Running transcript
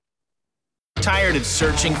Tired of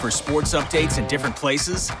searching for sports updates in different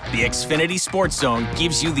places? The Xfinity Sports Zone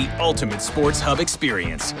gives you the ultimate sports hub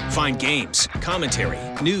experience. Find games, commentary,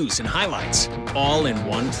 news, and highlights all in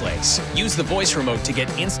one place. Use the voice remote to get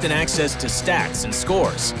instant access to stats and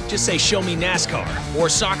scores. Just say, "Show me NASCAR" or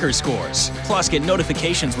 "soccer scores." Plus, get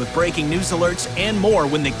notifications with breaking news alerts and more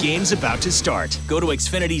when the game's about to start. Go to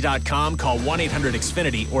Xfinity.com, call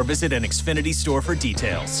 1-800-XFINITY, or visit an Xfinity store for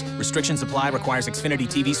details. Restrictions apply. Requires Xfinity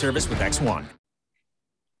TV service with X1.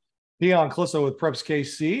 Dion Clisso with Preps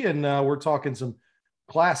KC, and we're talking some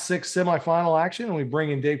Class 6 semifinal action, and we bring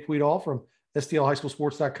in Dave Puydall from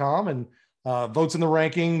STLHighSchoolSports.com and votes in the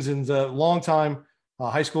rankings, and a longtime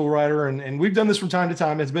high school writer, and we've done this from time to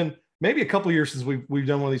time. It's been maybe a couple of years since we've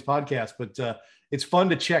done one of these podcasts, but it's fun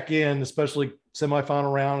to check in, especially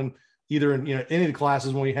semifinal round, and either in any of the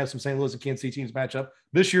classes when we have some St. Louis and Kansas City teams match up.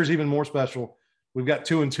 This year's even more special. We've got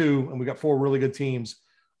 2-2, and we've got 4 really good teams.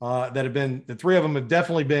 That have been, the 3 of them have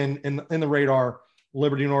definitely been in the radar: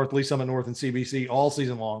 Liberty North, Lee Summit North, and CBC all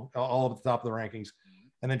season long, all at the top of the rankings.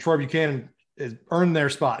 And then Troy Buchanan has earned their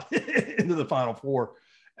spot into the Final Four.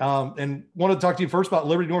 And wanted to talk to you first about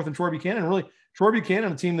Liberty North and Troy Buchanan. Really, Troy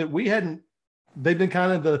Buchanan, a team that they've been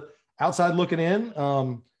kind of the outside looking in,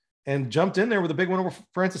 and jumped in there with a big win over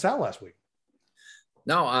Francis Howell last week.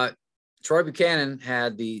 No, Troy Buchanan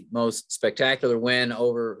had the most spectacular win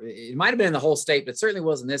over, it might have been in the whole state, but it certainly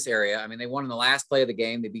was in this area. I mean, they won in the last play of the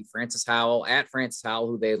game. They beat Francis Howell at Francis Howell,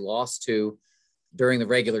 who they had lost to during the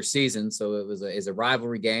regular season. So it was a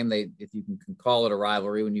rivalry game. If you can call it a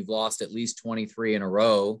rivalry, when you've lost at least 23 in a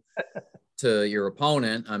row to your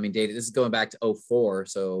opponent. I mean, this is going back to 2004.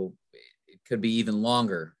 So it could be even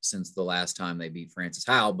longer since the last time they beat Francis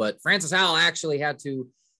Howell. But Francis Howell actually had to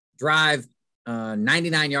drive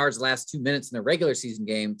 99 yards the last 2 minutes in the regular season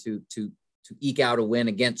game to eke out a win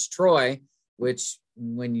against Troy, which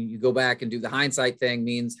when you go back and do the hindsight thing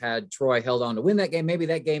means had Troy held on to win that game, maybe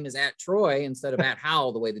that game is at Troy instead of at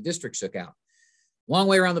Howell, the way the district shook out. Long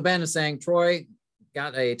way around the bend is saying Troy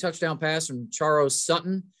got a touchdown pass from Charo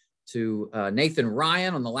Sutton to Nathan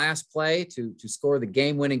Ryan on the last play to score the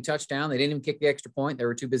game-winning touchdown. They didn't even kick the extra point. They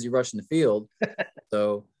were too busy rushing the field.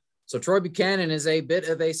 So Troy Buchanan is a bit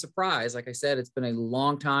of a surprise. Like I said, it's been a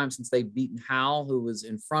long time since they've beaten Howell, who was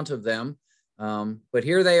in front of them. But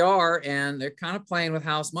here they are, and they're kind of playing with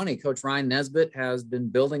house money. Coach Ryan Nesbitt has been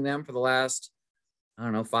building them for the last,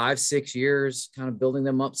 5-6 years, kind of building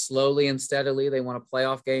them up slowly and steadily. They won a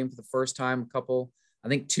playoff game for the first time 2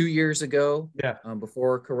 years ago,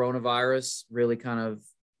 before coronavirus really kind of,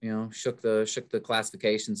 shook the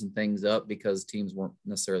classifications and things up, because teams weren't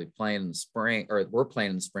necessarily playing in the spring, or were playing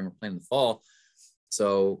in the spring or playing in the fall.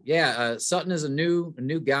 So Sutton is a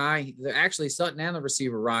new guy. Actually, Sutton and the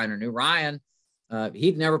receiver Ryan are new. Ryan,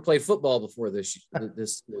 he'd never played football before this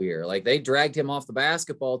school year. Like, they dragged him off the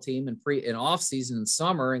basketball team in off season in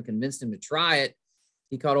summer and convinced him to try it.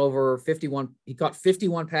 He caught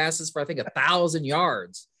 51 passes for, I think, 1,000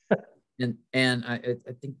 yards. And I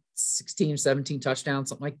think 16, 17 touchdowns,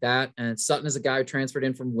 something like that. And Sutton is a guy who transferred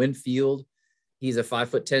in from Winfield. He's a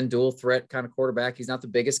 5'10" dual threat kind of quarterback. He's not the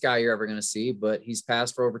biggest guy you're ever going to see, but he's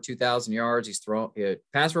passed for over 2,000 yards. He's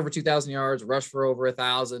passed for over 2,000 yards, rushed for over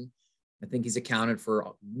 1,000. I think he's accounted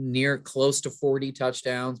for close to 40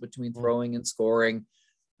 touchdowns between throwing and scoring.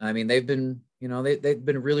 I mean, they've been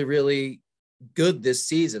really, really good this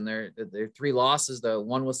season. Their 3 losses. The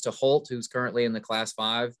one was to Holt, who's currently in the Class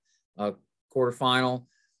 5 quarterfinal,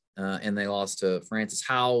 and they lost to Francis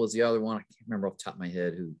Howell was the other one. I can't remember off the top of my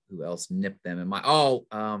head who else nipped them.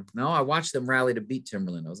 I watched them rally to beat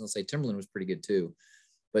Timberland. I was gonna say Timberland was pretty good too,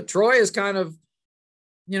 but Troy is kind of,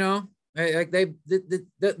 like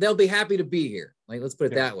they'll be happy to be here. Like, let's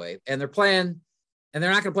put it that way. And they're playing, and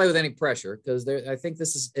they're not going to play with any pressure, because I think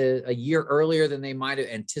this is a year earlier than they might have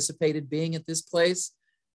anticipated being at this place.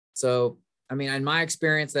 So, I mean, in my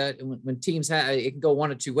experience, that when teams it can go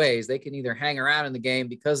one of two ways. They can either hang around in the game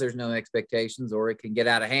because there's no expectations, or it can get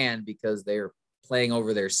out of hand because they're playing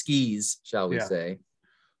over their skis, shall we say.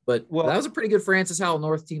 But that was a pretty good Francis Howell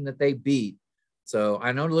North team that they beat. So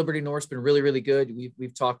I know Liberty North's been really, really good.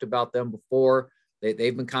 We've talked about them before.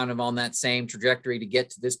 They've been kind of on that same trajectory to get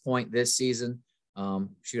to this point this season. I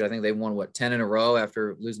think they won 10 in a row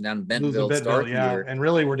after losing down to Bentonville to start the year. And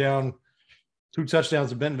really, we're down 2 touchdowns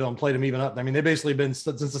to Bentonville and played them even up. I mean, they've basically been,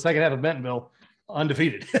 since the second half of Bentonville,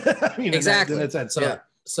 undefeated. Exactly.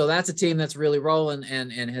 So that's a team that's really rolling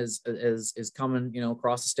and is coming,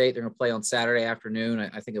 across the state. They're going to play on Saturday afternoon.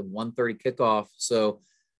 I think at 1:30 kickoff. So,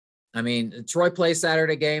 I mean, Troy plays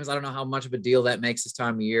Saturday games. I don't know how much of a deal that makes this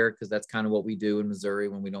time of year, because that's kind of what we do in Missouri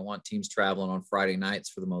when we don't want teams traveling on Friday nights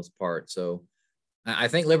for the most part. So I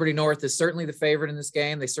think Liberty North is certainly the favorite in this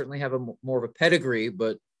game. They certainly have more of a pedigree,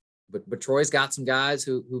 but Troy's got some guys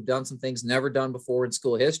who've done some things never done before in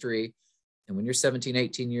school history. And when you're 17,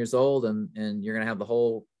 18 years old and you're going to have the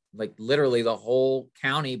whole, like literally the whole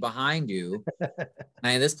county behind you,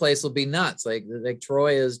 and this place will be nuts. Like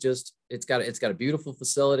Troy is just, it's got a beautiful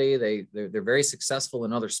facility. They're very successful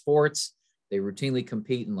in other sports. They routinely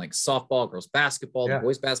compete in like softball, girls basketball, the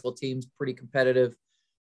boys basketball team's pretty competitive,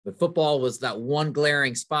 but football was that one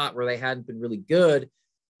glaring spot where they hadn't been really good.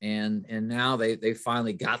 And now they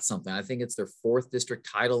finally got something. I think it's their 4th district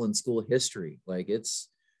title in school history. Like it's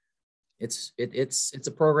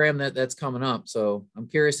a program that's coming up. So I'm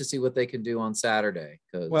curious to see what they can do on Saturday.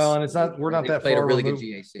 Well, and we're not that far a really removed.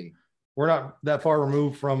 Good GAC. We're not that far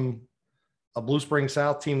removed from a Blue Springs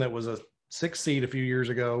South team that was a 6th seed a few years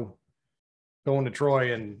ago, going to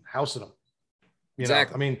Troy and housing them.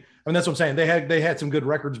 Exactly. I mean, that's what I'm saying. They had some good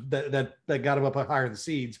records that got them up higher in the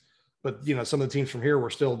seeds, but some of the teams from here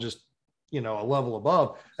were still just a level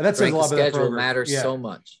above, and that says a lot. The schedule matters so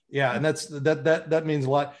much. Yeah, and that means a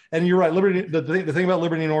lot. And you're right, Liberty. The thing about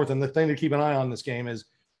Liberty North, and the thing to keep an eye on in this game is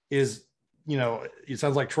it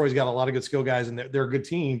sounds like Troy's got a lot of good skill guys, and they're a good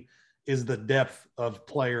team. Is the depth of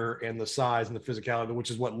player and the size and the physicality, which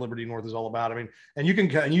is what Liberty North is all about. I mean, and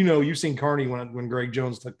you've seen Kearney when Greg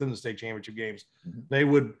Jones took them to state championship games.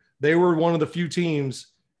 Mm-hmm. They were one of the few teams,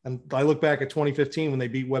 and I look back at 2015 when they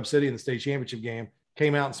beat Webb City in the state championship game,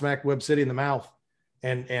 came out and smacked Webb City in the mouth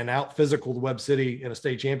and out physicaled Webb City in a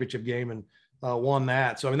state championship game and won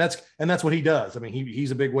that. So I mean that's what he does. I mean he's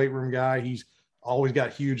a big weight room guy. He's always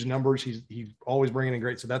got huge numbers. He's always bringing in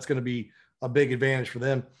great. So that's going to be a big advantage for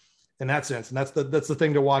them in that sense. And that's the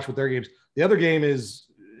thing to watch with their games. The other game is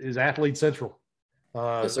Athlete Central.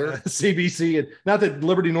 Yes, sir. CBC, and not that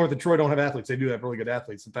Liberty North and Troy don't have athletes. They do have really good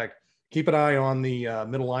athletes. In fact, keep an eye on the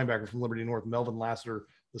middle linebacker from Liberty North, Melvin Lassiter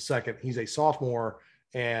II. He's a sophomore,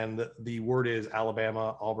 and the word is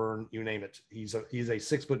Alabama, Auburn, you name it. He's a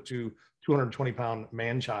 6'2", 220-pound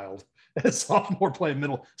man-child. Sophomore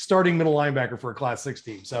playing starting middle linebacker for a Class 6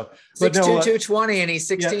 team. So 6'2", 220, and he's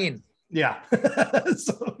 16. Yeah.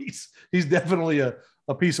 So he's definitely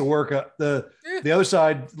a piece of work. The other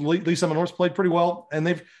side, Lee Summit North's played pretty well, and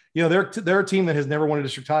they're a team that has never won a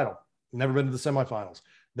district title, never been to the semifinals.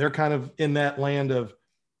 They're kind of in that land of,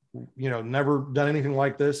 never done anything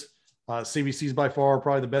like this. CBC is by far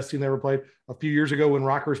probably the best team they ever played. A few years ago when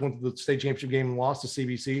Rockers went to the state championship game and lost to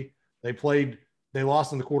CBC, they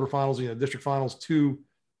lost in the quarterfinals, district finals to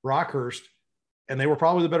Rockhurst, and they were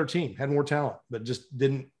probably the better team, had more talent, but just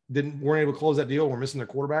weren't able to close that deal. We're missing their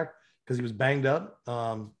quarterback because he was banged up.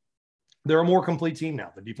 They're a more complete team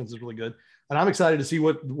now. The defense is really good, and I'm excited to see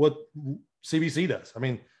what CBC does. I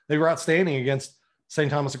mean, they were outstanding against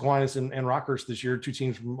St. Thomas Aquinas and Rockhurst this year, 2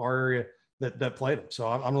 teams from our area that played them. So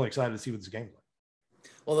I'm really excited to see what this game is like.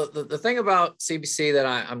 Well, the thing about CBC that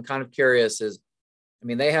I'm kind of curious is, I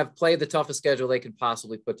mean, they have played the toughest schedule they could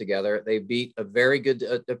possibly put together. They beat a pretty good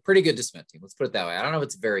DeSmet team. Let's put it that way. I don't know if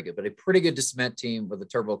it's very good, but a pretty good DeSmet team with a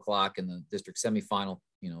turbo clock in the district semifinal,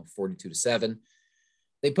 42-7.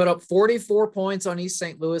 They put up 44 points on East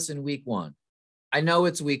St. Louis in week 1. I know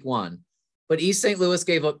it's week 1, but East St. Louis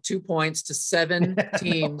gave up 2 points to 7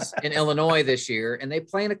 teams in Illinois this year. And they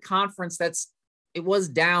play in a conference it was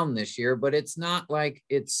down this year, but it's not like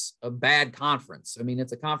it's a bad conference. I mean,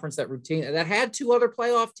 it's a conference that had 2 other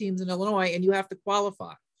playoff teams in Illinois, and you have to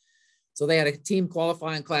qualify. So they had a team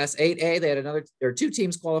qualify in Class 8A. They had 2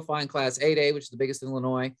 teams qualify in Class 8A, which is the biggest in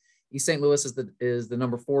Illinois. East St. Louis is the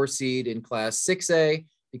number 4 seed in Class 6A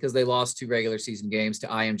because they lost 2 regular season games to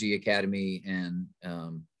IMG Academy and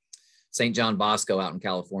St. John Bosco out in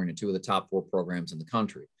California, 2 of the top 4 programs in the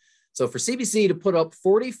country. So for CBC to put up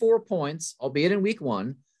 44 points, albeit in week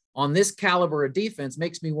 1, on this caliber of defense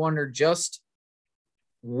makes me wonder just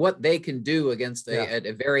what they can do against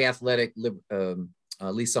a very athletic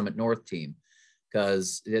Lee Summit North team,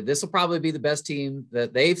 because this will probably be the best team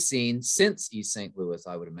that they've seen since East St. Louis,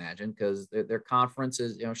 I would imagine, because their conference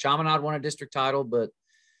is, Chaminade won a district title, but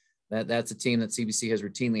that's a team that CBC has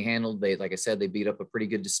routinely handled. Like I said, they beat up a pretty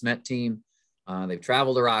good DeSmet team. They've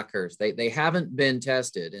traveled to Rockhurst. They haven't been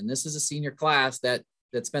tested. And this is a senior class that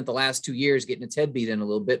spent the last 2 years getting its head beat in a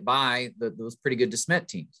little bit by those pretty good DeSmet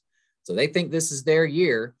teams. So they think this is their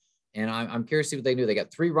year. And I'm curious to see what they do. They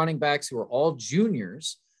got 3 running backs who are all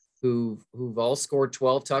juniors who've all scored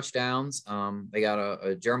 12 touchdowns. They got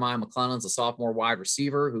a Jeremiah McClellan's a sophomore wide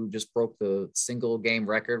receiver who just broke the single game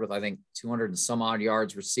record with, I think, 200 and some odd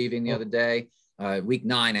yards receiving the other day. Week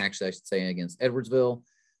 9, actually, I should say, against Edwardsville.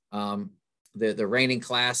 The reigning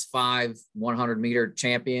Class 5 100-meter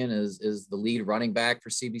champion is the lead running back for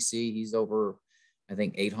CBC. He's over I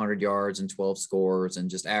think 800 yards and 12 scores and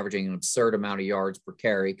just averaging an absurd amount of yards per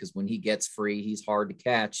carry. Cause when he gets free, he's hard to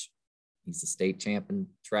catch. He's the state champion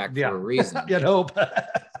track for a reason. You'd hope.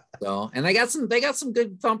 So, and they got some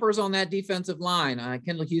good thumpers on that defensive line.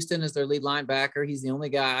 Kendall Houston is their lead linebacker. He's the only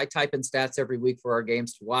guy. I type in stats every week for our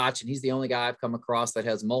games to watch, and he's the only guy I've come across that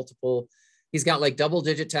has multiple. He's got like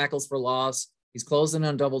double-digit tackles for loss. He's closing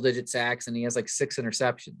on double-digit sacks, and he has like 6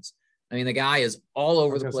 interceptions. I mean, the guy is all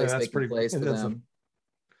over the place making plays for them.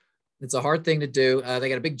 It's a hard thing to do. They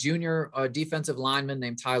got a big junior defensive lineman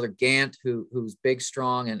named Tyler Gant, who's big,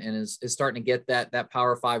 strong, and is starting to get that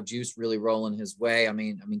Power 5 juice really rolling his way. I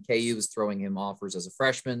mean, KU is throwing him offers as a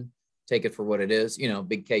freshman. Take it for what it is.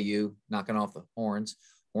 Big KU knocking off the horns.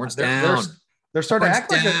 Horns down. They're starting to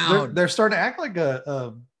act like they're starting to act like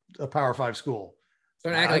a Power 5 school.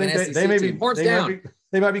 Starting to act like an SEC team. Horns down.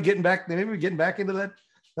 They might be getting back. They may be getting back into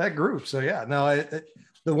that group. So yeah, no.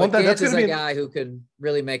 The one that's going to be a guy who can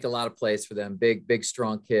really make a lot of plays for them. Big,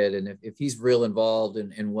 strong kid. And if he's real involved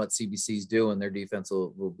in what CBC's doing, their defense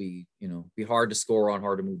will be, be hard to score on,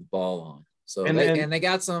 hard to move the ball on. So, they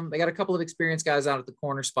got a couple of experienced guys out at the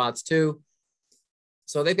corner spots too.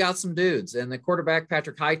 So they've got some dudes, and the quarterback,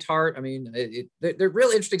 Patrick Heitart. I mean, they're a real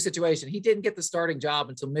interesting situation. He didn't get the starting job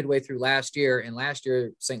until midway through last year. And last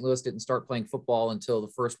year, St. Louis didn't start playing football until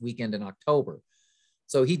the first weekend in October.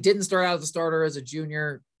 So he didn't start out as a starter as a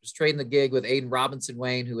junior, just trading the gig with Aiden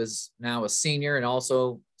Robinson-Wayne, who is now a senior and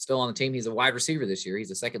also still on the team. He's a wide receiver this year. He's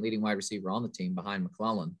the second leading wide receiver on the team behind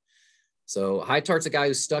McClellan. So Heitart's a guy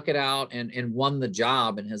who stuck it out and won the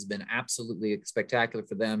job and has been absolutely spectacular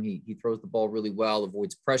for them. He throws the ball really well,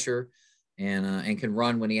 avoids pressure, and can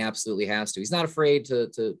run when he absolutely has to. He's not afraid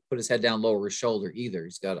to put his head down, lower his shoulder either.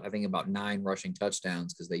 He's got, I think, about 9 rushing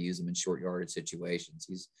touchdowns because they use him in short yardage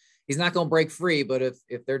situations. He's not going to break free, but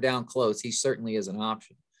if they're down close, he certainly is an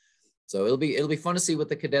option. So it'll be fun to see what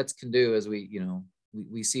the cadets can do as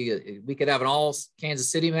we see we could have an all Kansas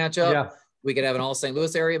City matchup. Yeah. We could have an all St.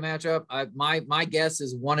 Louis area matchup. My guess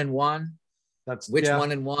is 1-1. That's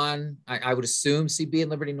 1-1. I would assume CB and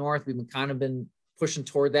Liberty North. We've been pushing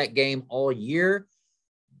toward that game all year,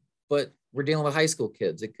 but we're dealing with high school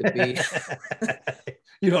kids. It could be,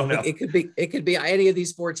 you don't know. It could be any of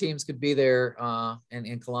these 4 teams could be there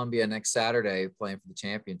in Columbia next Saturday playing for the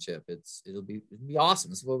championship. It'll be awesome.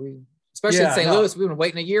 This is what especially in St. Louis, we've been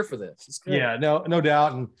waiting a year for this. Yeah, no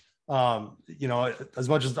doubt. And as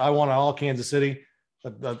much as I want all Kansas City,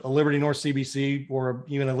 a Liberty North CBC, or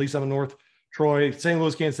even at least up in North Troy, St.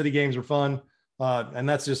 Louis, Kansas City games are fun. And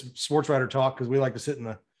that's just sports writer talk, because we like to sit in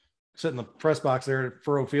the press box there at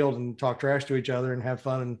Furrow Field and talk trash to each other and have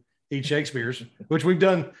fun and eat Shakespeare's, which we've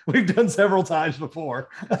done several times before.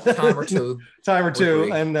 Time or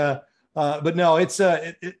two. And but no, it's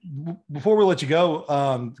before we let you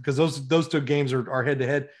go, because those 2 games are head to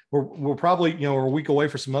head. We're probably we're a week away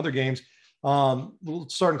for some other games. We'll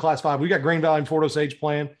start in Class 5. We got Green Valley and Fort Osage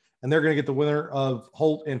playing, and they're going to get the winner of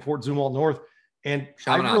Holt and Fort Zumwalt North. And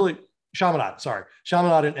Chaminade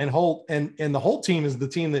and Holt, and the Holt team is the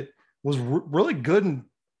team that was really good in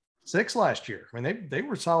 6 last year. I mean, they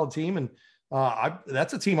were a solid team, and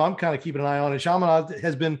that's a team I'm kind of keeping an eye on. And Chaminade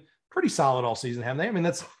has been pretty solid all season, haven't they? I mean,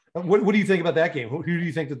 that's what do you think about that game? Who do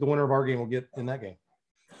you think that the winner of our game will get in that game?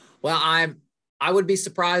 Well, I would be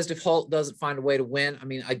surprised if Holt doesn't find a way to win. I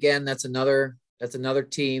mean, again, that's another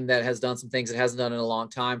team that has done some things it hasn't done in a long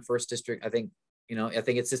time. First district, I think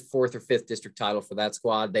it's his 4th or 5th district title for that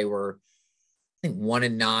squad. They were, I think,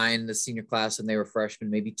 1-9 the senior class, and they were freshmen,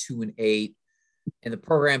 maybe 2-8. And the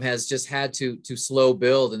program has just had to slow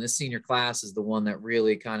build. And this senior class is the one that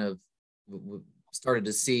really kind of started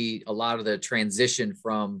to see a lot of the transition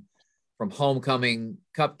from homecoming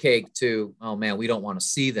cupcake to, oh man, we don't want to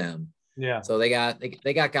see them. Yeah. So they got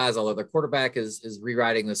guys all over. Their quarterback is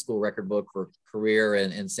rewriting the school record book for career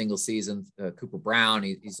and single season. Cooper Brown,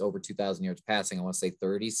 he's over 2,000 yards passing. I want to say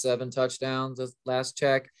 37 touchdowns as last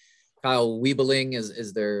check. Kyle Wiebeling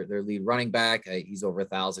is their lead running back. He's over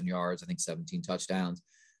 1,000 yards. I think 17 touchdowns.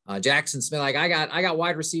 Jackson Smith, I got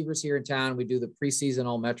wide receivers here in town. We do the preseason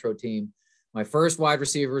all Metro team. My first wide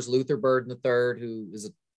receiver is Luther Burden III, who is a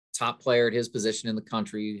top player at his position in the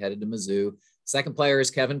country, headed to Mizzou. Second player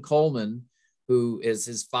is Kevin Coleman, who is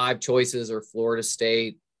his 5 choices are Florida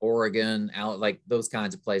State, Oregon, like those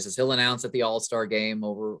kinds of places. He'll announce at the All-Star game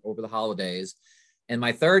over the holidays. And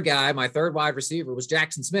my third wide receiver was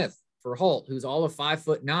Jackson Smith for Holt, who's all of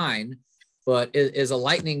 5'9", but is a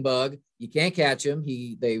lightning bug. You can't catch him.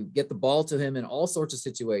 They get the ball to him in all sorts of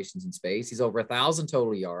situations in space. He's over 1,000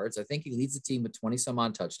 total yards. I think he leads the team with 20 some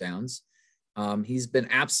odd touchdowns. He's been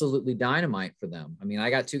absolutely dynamite for them. I mean, I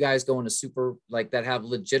got two guys going to super like that have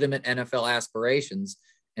legitimate NFL aspirations,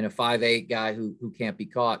 and a 5'8" guy who can't be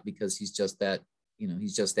caught because he's just that,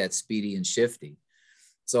 he's just that speedy and shifty.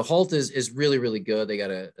 So Holt is really, really good. They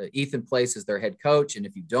got a Ethan Place as their head coach. And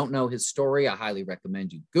if you don't know his story, I highly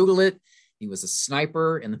recommend you Google it. He was a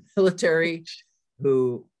sniper in the military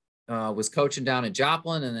who was coaching down in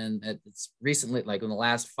Joplin. And then it's recently, like in the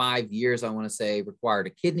last 5 years, I want to say, required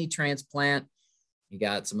a kidney transplant. He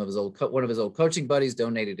got some of his one of his old coaching buddies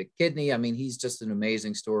donated a kidney. I mean, he's just an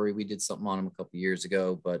amazing story. We did something on him a couple of years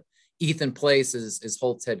ago, but Ethan Place is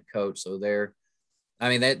Holt's head coach. So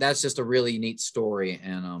that's just a really neat story.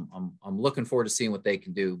 And I'm looking forward to seeing what they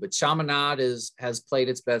can do. But Chaminade has played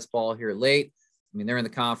its best ball here late. I mean, they're in the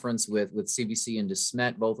conference with CBC and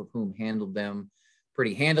DeSmet, both of whom handled them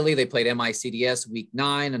pretty handily. They played MICDS week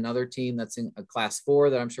 9, another team that's in a class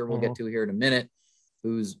 4 that I'm sure we'll get to here in a minute,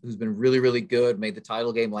 who's been really, really good, made the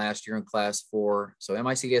title game last year in class 4. So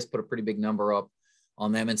MICDS put a pretty big number up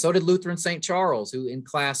on them. And so did Lutheran St. Charles, who in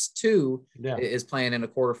class 2 is playing in a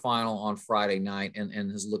quarterfinal on Friday night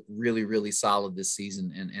and has looked really, really solid this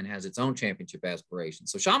season and has its own championship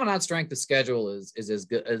aspirations. So Chaminade's strength of schedule is as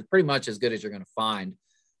good, as pretty much as good as you're going to find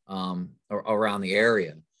around the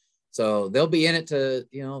area. So they'll be in it to,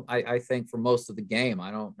 I think for most of the game. I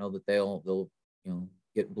don't know that they'll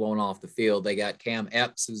get blown off the field. They got Cam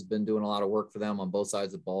Epps, who's been doing a lot of work for them on both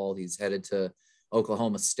sides of the ball. He's headed to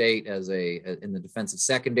Oklahoma State in the defensive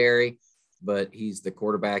secondary, but he's the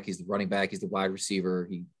quarterback, he's the running back, he's the wide receiver.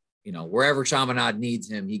 He, wherever Chaminade needs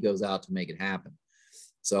him, he goes out to make it happen.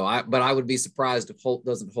 So I would be surprised if Holt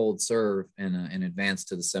doesn't hold serve and advance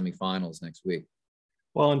to the semifinals next week.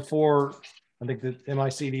 Well, I think that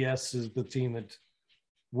MICDS is the team that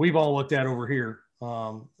we've all looked at over here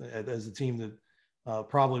as a team that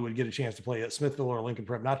probably would get a chance to play at Smithville or Lincoln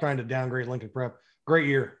Prep. Not trying to downgrade Lincoln Prep. Great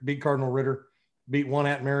year. Beat Cardinal Ritter. Beat one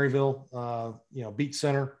at Maryville. Beat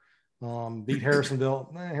Center. Beat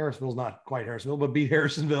Harrisonville. Harrisonville's not quite Harrisonville, but beat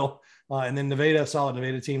Harrisonville. And then Nevada, solid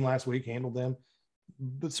Nevada team last week, handled them.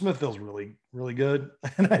 But Smithville's really, really good.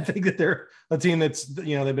 And I think that they're a team that's,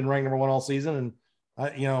 they've been ranked number 1 all season. And,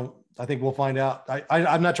 I think we'll find out.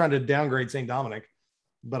 I'm not trying to downgrade St. Dominic,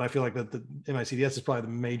 but I feel like that the MICDS is probably the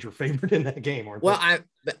major favorite in that game.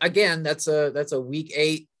 That's a week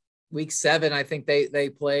 8, week 7. I think they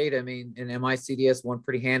played. I mean, and MICDS won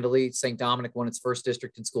pretty handily. St. Dominic won its first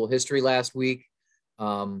district in school history last week.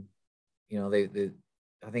 I think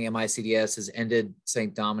MICDS has ended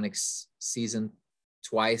St. Dominic's season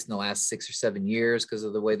twice in the last 6 or 7 years because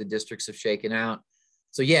of the way the districts have shaken out.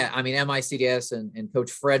 So, yeah, I mean, MICDS and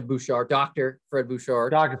Coach Fred Bouchard, Dr. Fred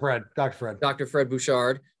Bouchard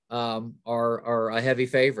are a heavy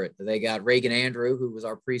favorite. They got Reagan Andrew, who was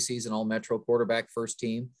our preseason All-Metro quarterback, first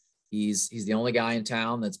team. He's the only guy in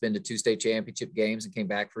town that's been to 2 state championship games and came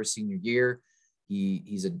back for his senior year.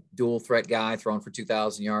 He's a dual threat guy, thrown for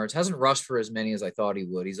 2,000 yards. Hasn't rushed for as many as I thought he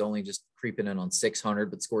would. He's only just creeping in on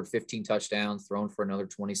 600, but scored 15 touchdowns, thrown for another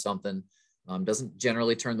 20-something. Doesn't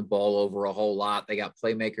generally turn the ball over a whole lot. They got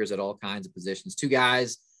playmakers at all kinds of positions. 2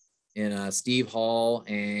 guys in Steve Hall,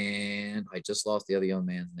 and I just lost the other young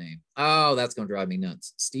man's name. Oh, that's going to drive me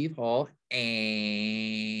nuts. Steve Hall,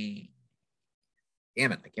 and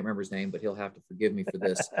damn it, I can't remember his name, but he'll have to forgive me for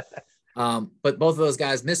this. But both of those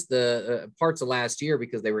guys missed the parts of last year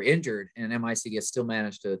because they were injured, and MICDS still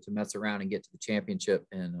managed to mess around and get to the championship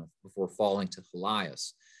and before falling to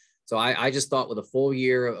Helias. So I just thought with a full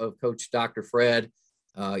year of Coach Dr. Fred,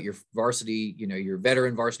 your varsity, your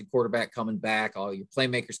veteran varsity quarterback coming back, all your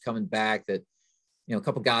playmakers coming back, that, a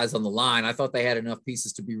couple guys on the line, I thought they had enough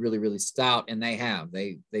pieces to be really, really stout, and they have.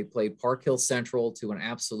 They played Park Hill Central to an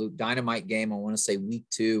absolute dynamite game. I want to say week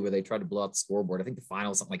 2 where they tried to blow out the scoreboard. I think the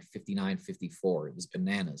final was something like 59-54. It was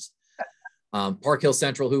bananas. Park Hill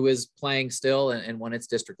Central, who is playing still and won its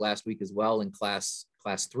district last week as well in class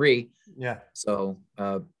 3. Yeah. So,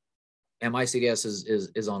 MICDS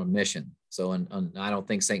is on a mission. So, and I don't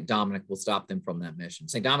think St. Dominic will stop them from that mission.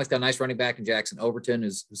 St. Dominic's got a nice running back in Jackson Overton,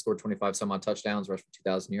 who scored 25 some odd touchdowns, rushed for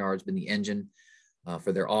 2,000 yards, been the engine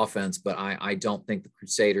for their offense. But I don't think the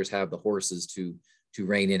Crusaders have the horses to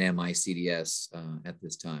rein in MICDS at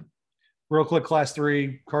this time. Real quick, class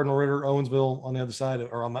 3, Cardinal Ritter, Owensville on the other side,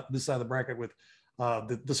 or on this side of the bracket with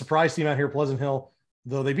the surprise team out here, Pleasant Hill,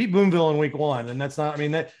 though they beat Boonville in week 1. And that's not, I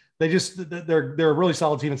mean, they're a really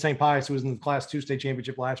solid team in St. Pius, who was in the class 2 state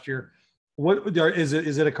championship last year. What is it?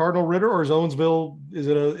 Is it a Cardinal Ritter, or is Owensville? Is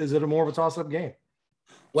it a more of a toss-up game?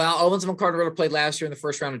 Well, Owensville and Cardinal Ritter played last year in the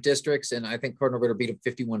first round of districts, and I think Cardinal Ritter beat them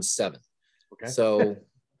 51-7. Okay. So,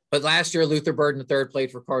 but last year Luther Bird in the third played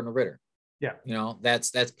for Cardinal Ritter. Yeah.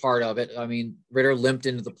 That's part of it. I mean, Ritter limped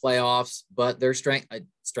into the playoffs, but their strength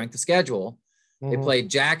of schedule. They played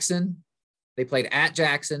Jackson. They played at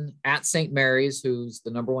Jackson, at St. Mary's, who's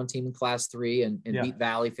the number 1 team in Class 3 and beat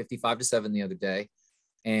Valley 55-7 the other day.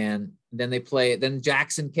 And then then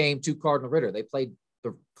Jackson came to Cardinal Ritter. They played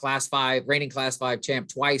the reigning Class 5 champ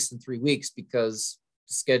twice in 3 weeks because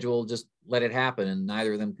the schedule just let it happen. And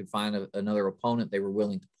neither of them could find another opponent they were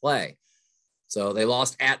willing to play. So they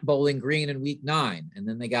lost at Bowling Green in week 9. And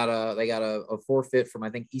then they got a forfeit from, I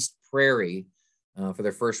think, East Prairie for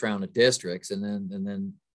their first round of districts. And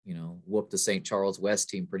then whooped the St. Charles West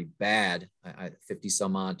team pretty bad, 50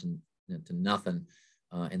 some odd to nothing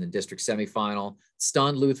in the district semifinal.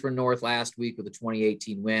 Stunned Lutheran North last week with a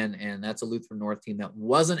 2018 win. And that's a Lutheran North team that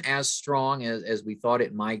wasn't as strong as we thought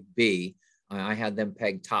it might be. I had them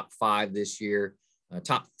pegged top 5 this year,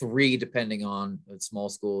 top 3, depending on small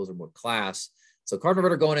schools or what class. So Cardinal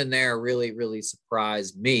Ritter going in there really, really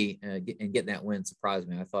surprised me, and getting that win surprised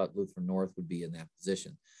me. I thought Lutheran North would be in that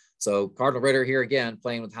position. So Cardinal Ritter here again,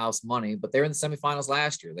 playing with house money, but they were in the semifinals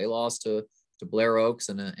last year. They lost to Blair Oaks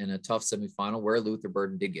in a tough semifinal where Luther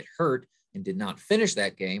Burden did get hurt and did not finish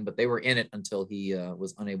that game, but they were in it until he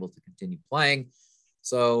was unable to continue playing.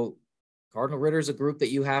 So Cardinal Ritter is a group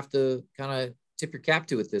that you have to kind of tip your cap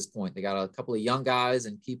to at this point. They got a couple of young guys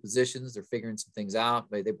in key positions. They're figuring some things out.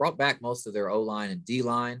 They brought back most of their O-line and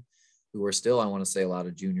D-line, who are still, I want to say, a lot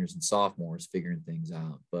of juniors and sophomores figuring things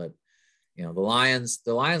out. But the Lions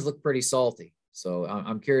look pretty salty. So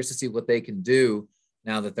I'm curious to see what they can do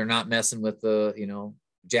now that they're not messing with the,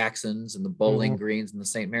 Jacksons and the Bowling Greens and the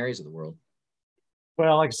St. Mary's of the world.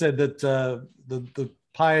 Well, like I said, that the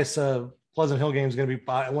Pius Pleasant Hill game is going to be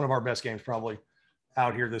one of our best games probably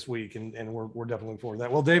out here this week. And we're definitely looking forward to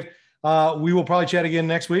that. Well, Dave, we will probably chat again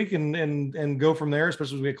next week and go from there,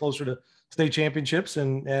 especially as we get closer to state championships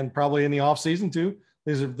and probably in the off season too.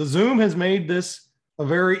 The Zoom has made this a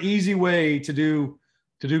very easy way to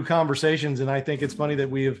do conversations. And I think it's funny that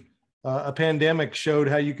we have a pandemic showed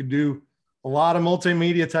how you could do a lot of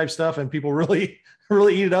multimedia type stuff and people really,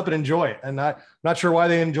 really eat it up and enjoy it. And I'm not sure why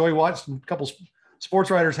they enjoy watching a couple sports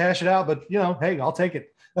writers hash it out, but hey, I'll take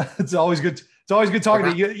it. It's always good. It's always good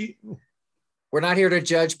talking to you. We're not here to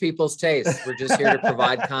judge people's tastes. We're just here to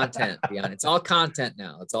provide content. Beyond, it's all content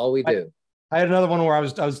now. That's all we do. I had another one where I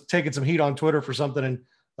was taking some heat on Twitter for something and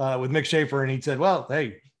with Mick Schaefer, and he said, "Well, hey,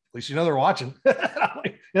 at least they're watching."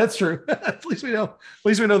 Like, that's true. At least we know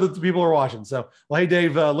that the people are watching. So, well, hey,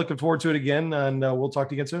 Dave, looking forward to it again, and we'll talk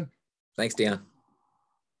to you again soon. Thanks, Dion.